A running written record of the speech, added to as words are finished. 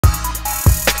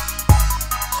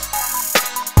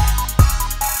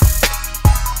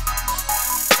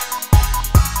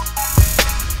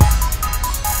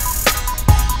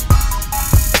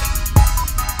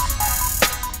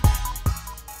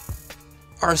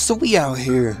Alright, so we out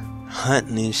here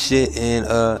hunting and shit, and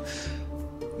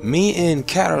me and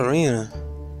Katarina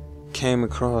came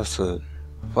across a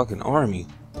fucking army.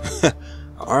 An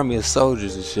army of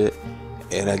soldiers and shit.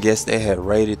 And I guess they had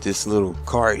raided this little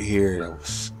cart here that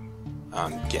was,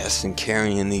 I'm guessing,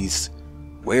 carrying these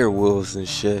werewolves and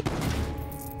shit.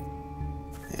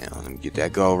 Yeah, let me get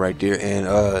that gold right there. And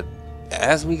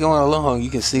as we going along, you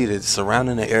can see that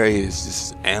surrounding the area is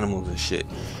just animals and shit.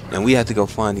 And we had to go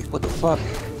find these. What the fuck?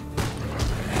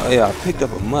 Oh yeah, I picked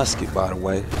up a musket, by the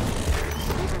way.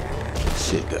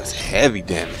 Shit does heavy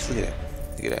damage. Look at that.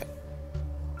 Look at that.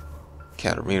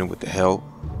 Katarina with the help,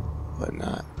 but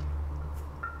not.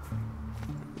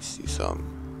 Let me see something.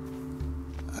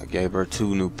 I gave her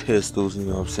 2 new pistols, you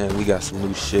know what I'm saying? We got some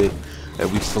new shit that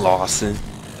we flossing.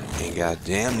 And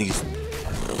goddamn, these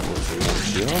werewolves are no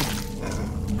shit.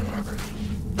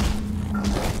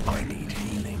 I need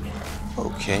healing.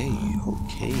 Okay,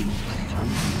 okay.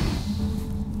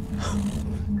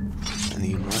 I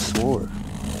need my sword.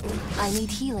 I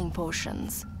need healing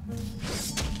potions.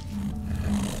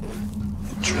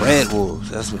 Dread wolves,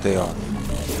 that's what they are.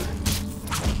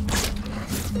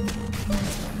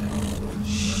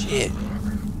 Shit.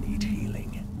 Need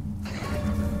healing.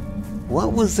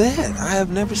 What was that? I have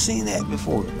never seen that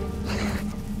before.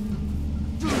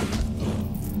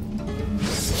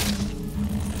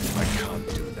 I can't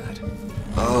do that.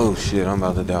 Oh shit, I'm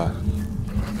about to die.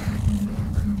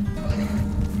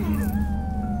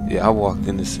 Yeah, I walked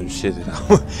into some shit that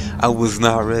I was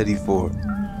not ready for.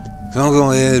 So I'm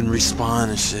going ahead and respawn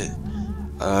and shit.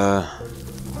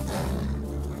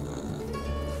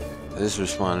 Let's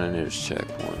respawn in this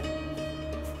checkpoint.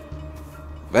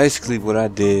 Basically what I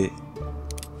did,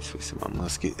 switch to my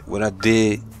musket. What I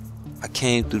did, I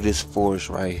came through this forest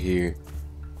right here,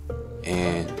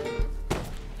 and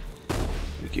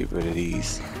we get rid of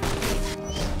these.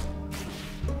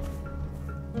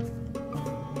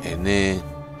 And then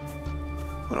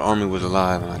when the army was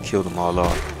alive and I killed them all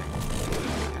off.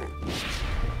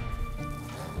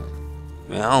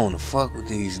 Man, I don't wanna fuck with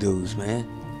these dudes, man.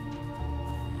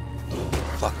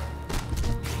 Fuck.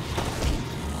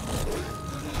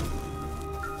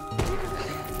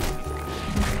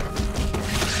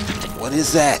 What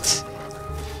is that?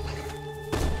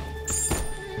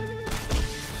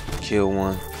 Kill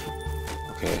one.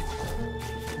 Okay.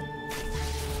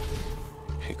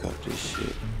 Pick up this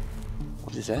shit.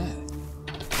 What is that?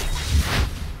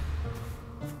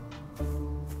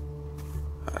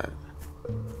 Alright.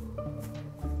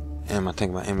 Damn, I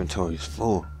think my inventory is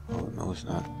full. Oh, no, it's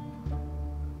not.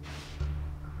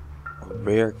 A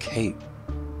rare cape.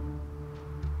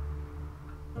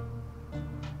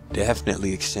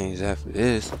 Definitely exchange that for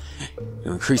this.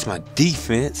 It'll increase my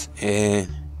defense, and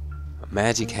a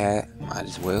magic hat. Might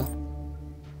as well.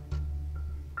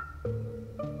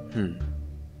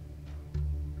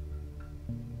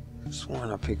 I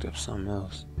sworn I picked up something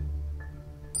else.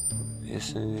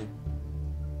 This and it.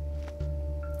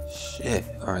 Shit.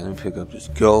 Alright, let me pick up this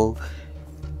gold.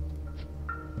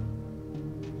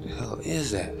 What the hell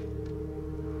is that?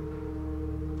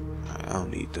 Alright, I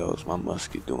don't need those. My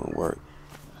musket doing work.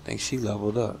 I think she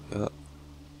leveled up. Yup.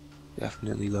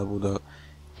 Definitely leveled up.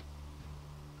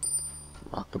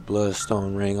 Rock the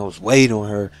bloodstone ring. I was waiting on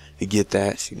her to get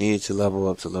that. She needed to level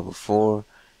up to level 4.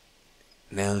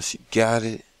 Now she got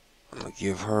it. I'm gonna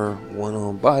give her 1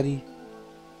 on body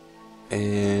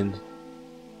and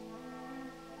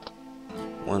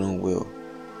 1 on will.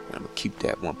 And I'm gonna keep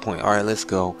that 1 point. Alright, let's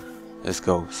go. Let's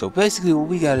go. So basically what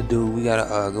we gotta do, we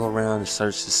gotta go around and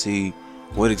search to see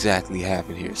what exactly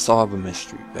happened here. Solve a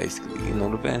mystery, basically. You know,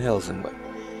 the Van Helsing way.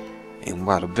 And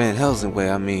by the Van Helsing way,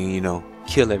 I mean, you know,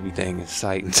 kill everything in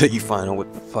sight until you find out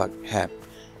what the fuck happened.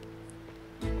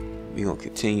 We gonna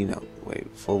continue now. Wait,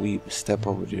 before we even step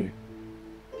over there.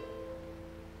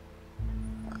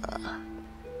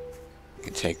 We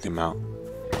can take them out.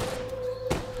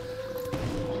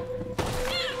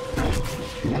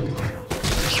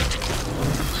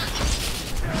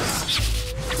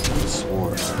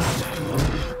 Sword.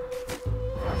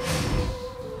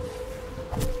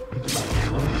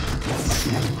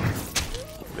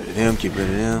 Get rid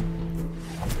of them.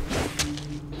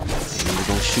 Ain't even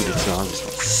gonna shoot at y'all. I'm just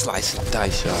gonna slice and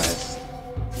dice your ass.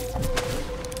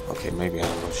 Okay, maybe I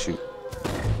don't go shoot.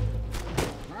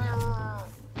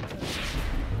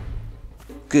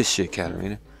 Good shit,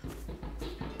 Katarina.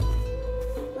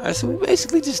 Alright, so we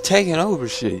basically just taking over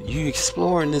shit. You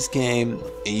explore in this game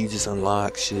and you just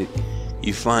unlock shit.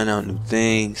 You find out new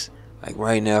things. Like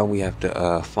right now we have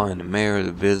to find the mayor of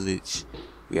the village.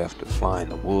 We have to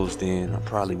find the wolves den. I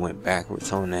probably went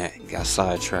backwards on that. Got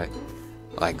sidetracked.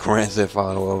 Like Grand Theft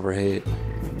Auto overhead.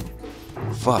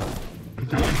 fuck?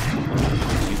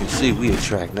 As you can see, we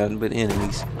attract nothing but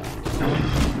enemies.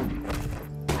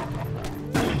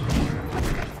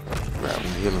 Grab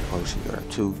one healing potion, grab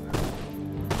 2.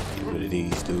 Get rid of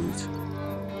these dudes.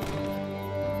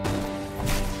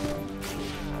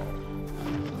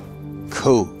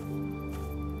 Cool.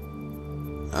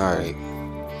 Alright.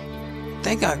 I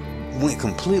think I went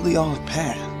completely off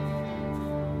path.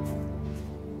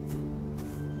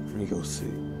 Let me go see.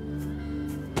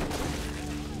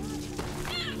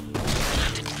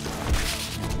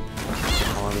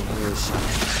 All the weird shit.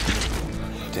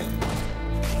 Damn.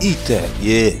 Eat that.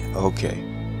 Yeah. Okay.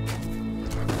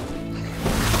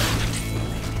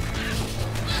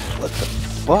 What the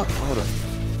fuck? Hold up.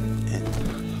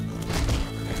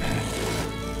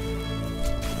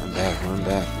 Run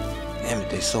back. Damn it,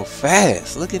 they so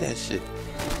fast. Look at that shit.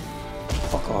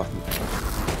 Fuck off me.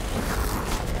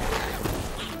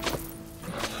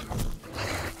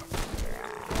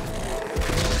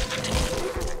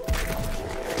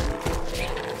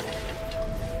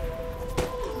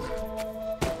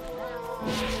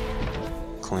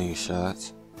 Clean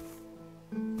shots.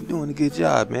 You're doing a good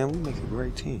job, man. We make a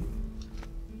great team.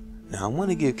 Now I want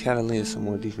to give Catalina some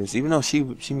more defense, even though she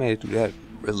made it through that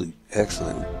really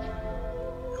excellently.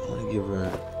 I want to give her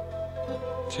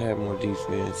a tad more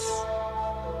defense.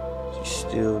 She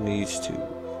still needs to.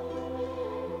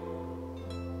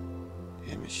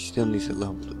 Damn it, she still needs a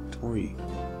level 3.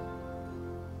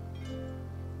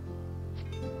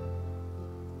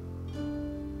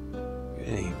 It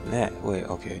ain't even that. Wait,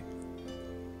 okay.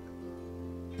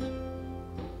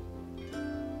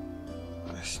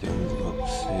 I still need a level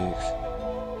 6.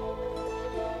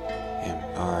 Damn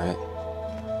it, alright.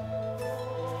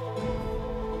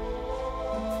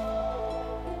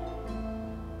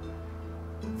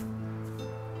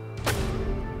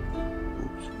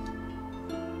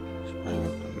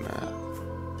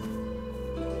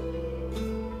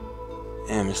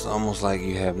 Damn, it's almost like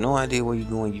you have no idea where you're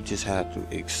going, you just have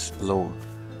to explore.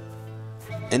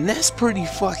 And that's pretty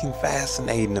fucking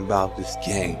fascinating about this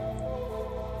game.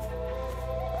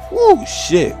 Whoa,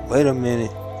 shit, wait a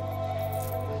minute.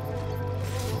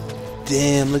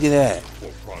 Damn, look at that.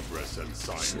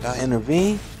 Should I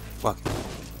intervene? Fuck it.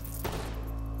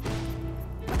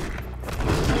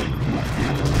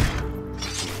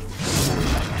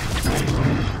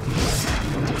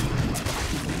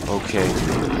 Okay,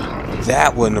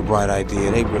 that wasn't a bright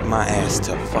idea. They ripped my ass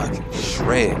to fucking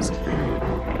shreds.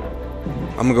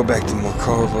 I'm gonna go back to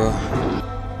Markova.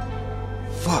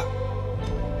 Fuck.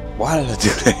 Why did I do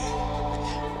that?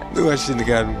 I knew I shouldn't have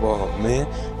gotten involved, man.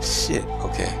 Shit,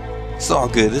 okay. It's all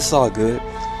good, it's all good.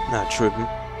 Not tripping.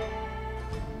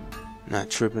 Not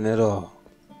tripping at all.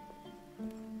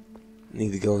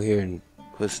 Need to go here and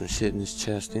put some shit in his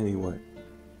chest anyway.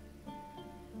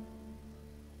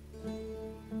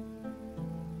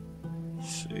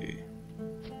 See,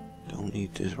 don't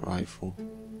need this rifle.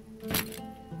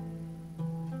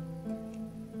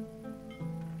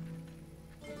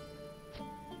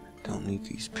 Don't need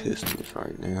these pistols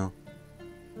right now.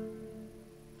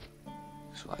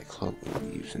 It's like Cloak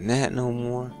won't be using that no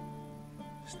more.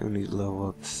 Still need to level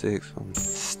up to 6. I'm gonna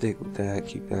stick with that,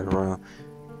 keep that around.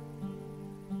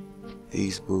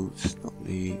 These boots don't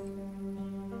need.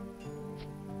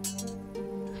 I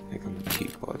think I'm gonna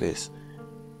keep all this.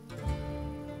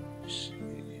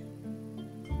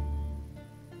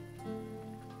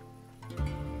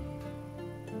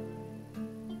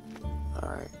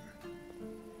 Alright.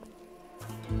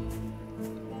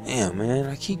 Damn, man,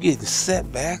 I keep getting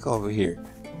set back over here.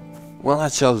 Well, I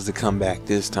chose to come back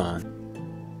this time.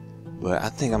 But I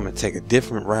think I'm gonna take a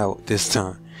different route this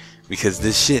time. Because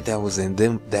this shit that was in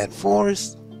that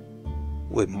forest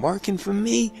was marking for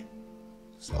me.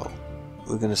 So,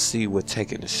 we're gonna see what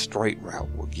taking a straight route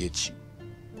will get you.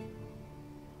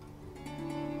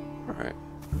 Alright.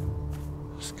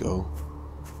 Let's go.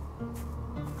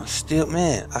 I'm still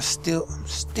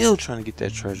trying to get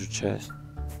that treasure chest.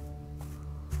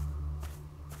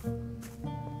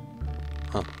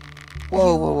 Huh.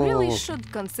 Whoa, whoa, whoa, whoa. You really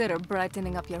should consider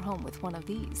brightening up your home with one of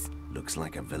these. Looks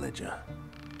like a villager.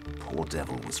 Poor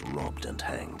devil was robbed and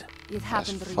hanged. It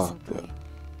happened That's fucked recently. up.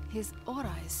 His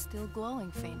aura is still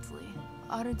glowing faintly.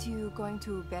 Aren't you going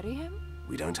to bury him?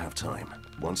 We don't have time.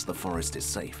 Once the forest is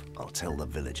safe, I'll tell the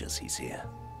villagers he's here.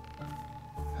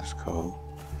 That's cool.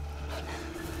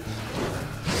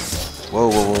 Whoa,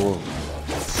 whoa, whoa, whoa.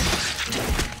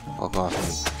 Fuck off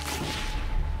me.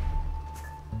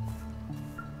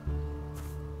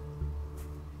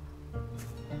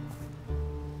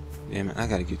 Damn it, I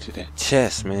gotta get to that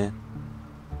chest, man.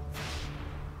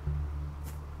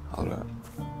 Hold up.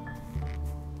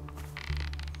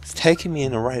 Let's taking me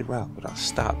in the right route, but I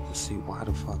stopped to see why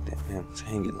the fuck that man was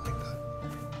hanging like that.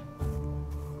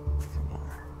 Come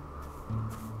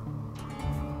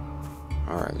on.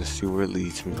 Alright, let's see where it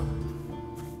leads me.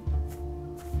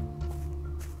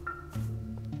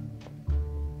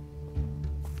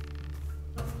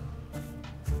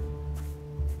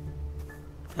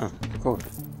 Oh, go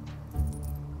ahead.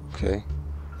 Okay,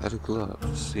 leather gloves.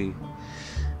 Let's see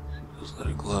what those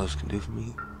leather gloves can do for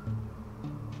me.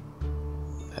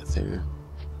 That there.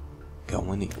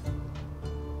 Going in.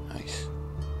 Nice.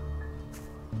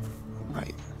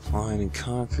 Alright, find and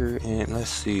conquer, and let's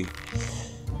see.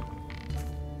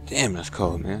 Damn, that's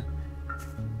cold, man.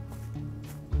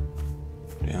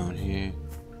 Down here.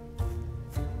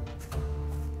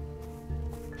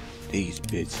 These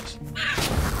bitches.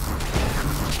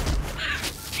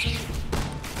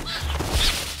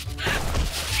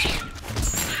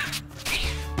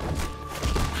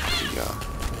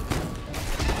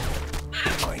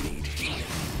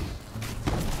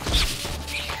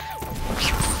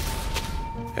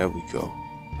 There we go.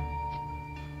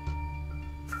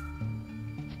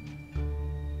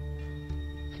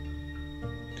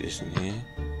 This in here.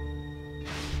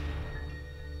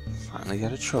 Finally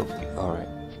got a trophy. Alright.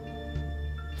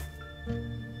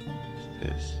 What's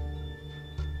this?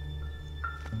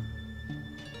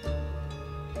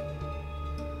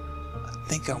 I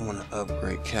think I want to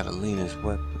upgrade Catalina's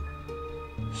weapon.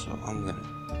 So I'm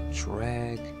gonna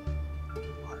drag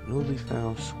our newly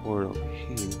found sword over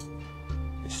here.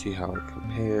 See how it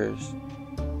compares.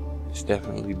 It's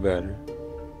definitely better.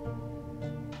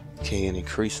 Okay, and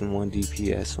increasing 1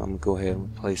 DPS, so I'm gonna go ahead and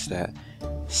replace that.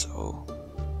 So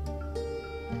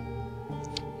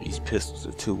these pistols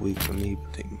are too weak for me,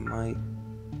 but they might.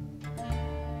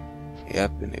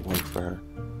 Yep, and they went for her.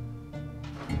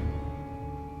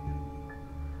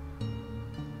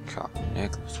 Copper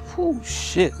necklace. Whoo,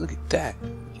 shit! Look at that.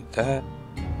 Look at that.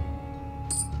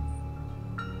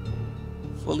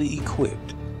 Fully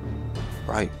equipped.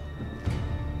 Right.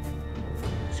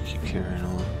 Let's keep carrying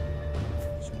on.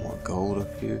 Some more gold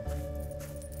up here.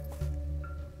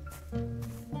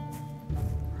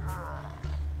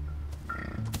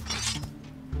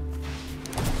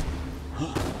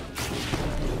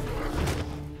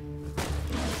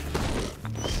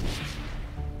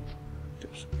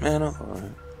 There's some mana.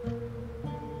 Alright.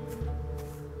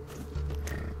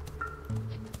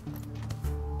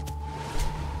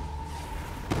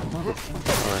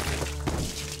 Alright.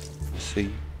 See,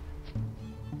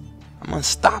 I'm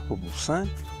unstoppable, son.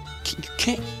 You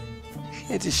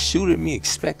can't just shoot at me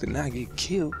expecting not to get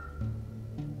killed.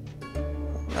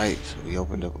 Alright, so we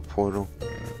opened up a portal.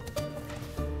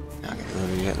 Not gonna go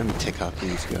there yet. Let me take out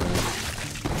these guys.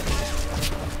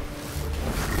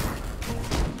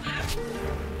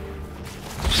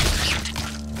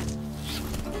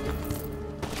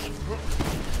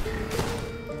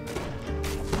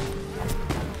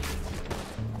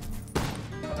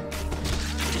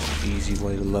 Easy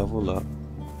way to level up.